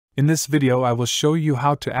In this video I will show you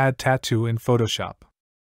how to add tattoo in Photoshop.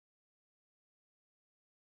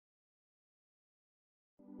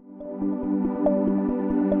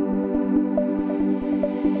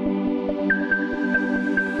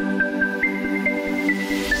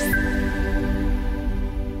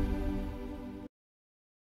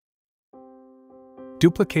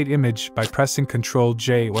 Duplicate image by pressing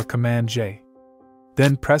Ctrl-J or Command-J.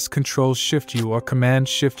 Then press Ctrl-Shift-U or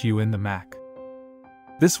Command-Shift-U in the Mac.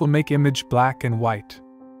 This will make image black and white.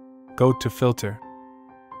 Go to Filter,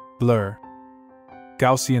 Blur,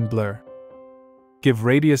 Gaussian Blur. Give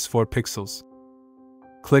radius 4 pixels.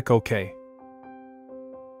 Click OK.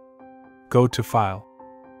 Go to File,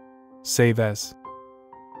 Save As.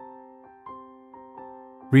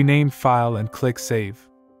 Rename file and click Save.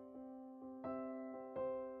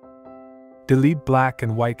 Delete black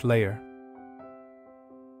and white layer.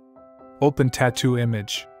 Open tattoo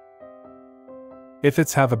image. If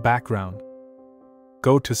it's have a background,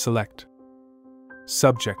 go to Select,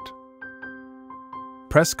 Subject.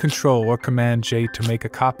 Press Ctrl or Command-J to make a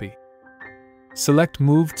copy. Select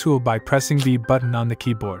Move Tool by pressing V button on the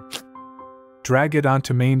keyboard. Drag it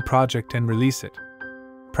onto main project and release it.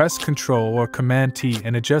 Press Ctrl or Command-T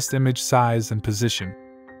and adjust image size and position.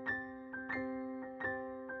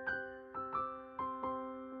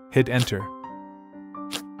 Hit Enter.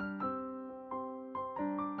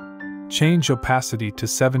 Change opacity to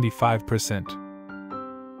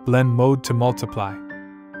 75%. Blend mode to multiply.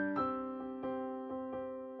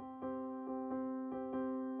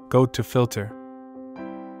 Go to Filter,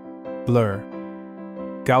 Blur,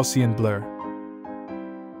 Gaussian Blur.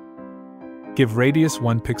 Give radius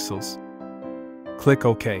 1 pixels. Click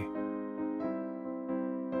OK.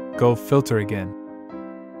 Go Filter again.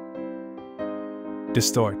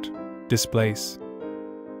 Distort, Displace.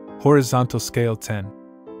 Horizontal scale 10.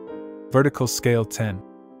 Vertical scale 10.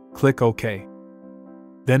 Click OK.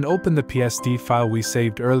 Then open the PSD file we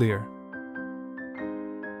saved earlier.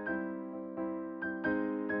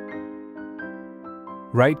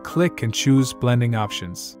 Right-click and choose Blending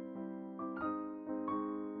Options.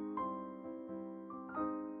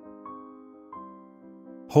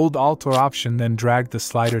 Hold Alt or Option, then drag the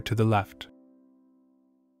slider to the left.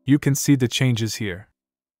 You can see the changes here.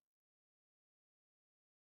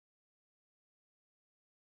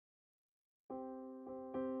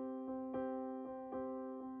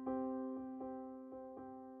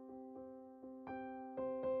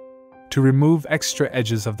 To remove extra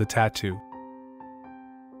edges of the tattoo,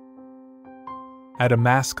 add a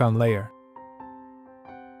mask on layer.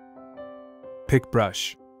 Pick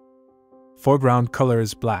brush. Foreground color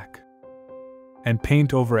is black. And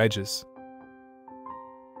paint over edges.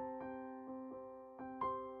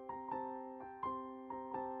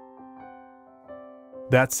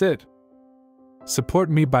 That's it. Support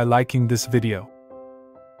me by liking this video.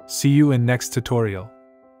 See you in next tutorial.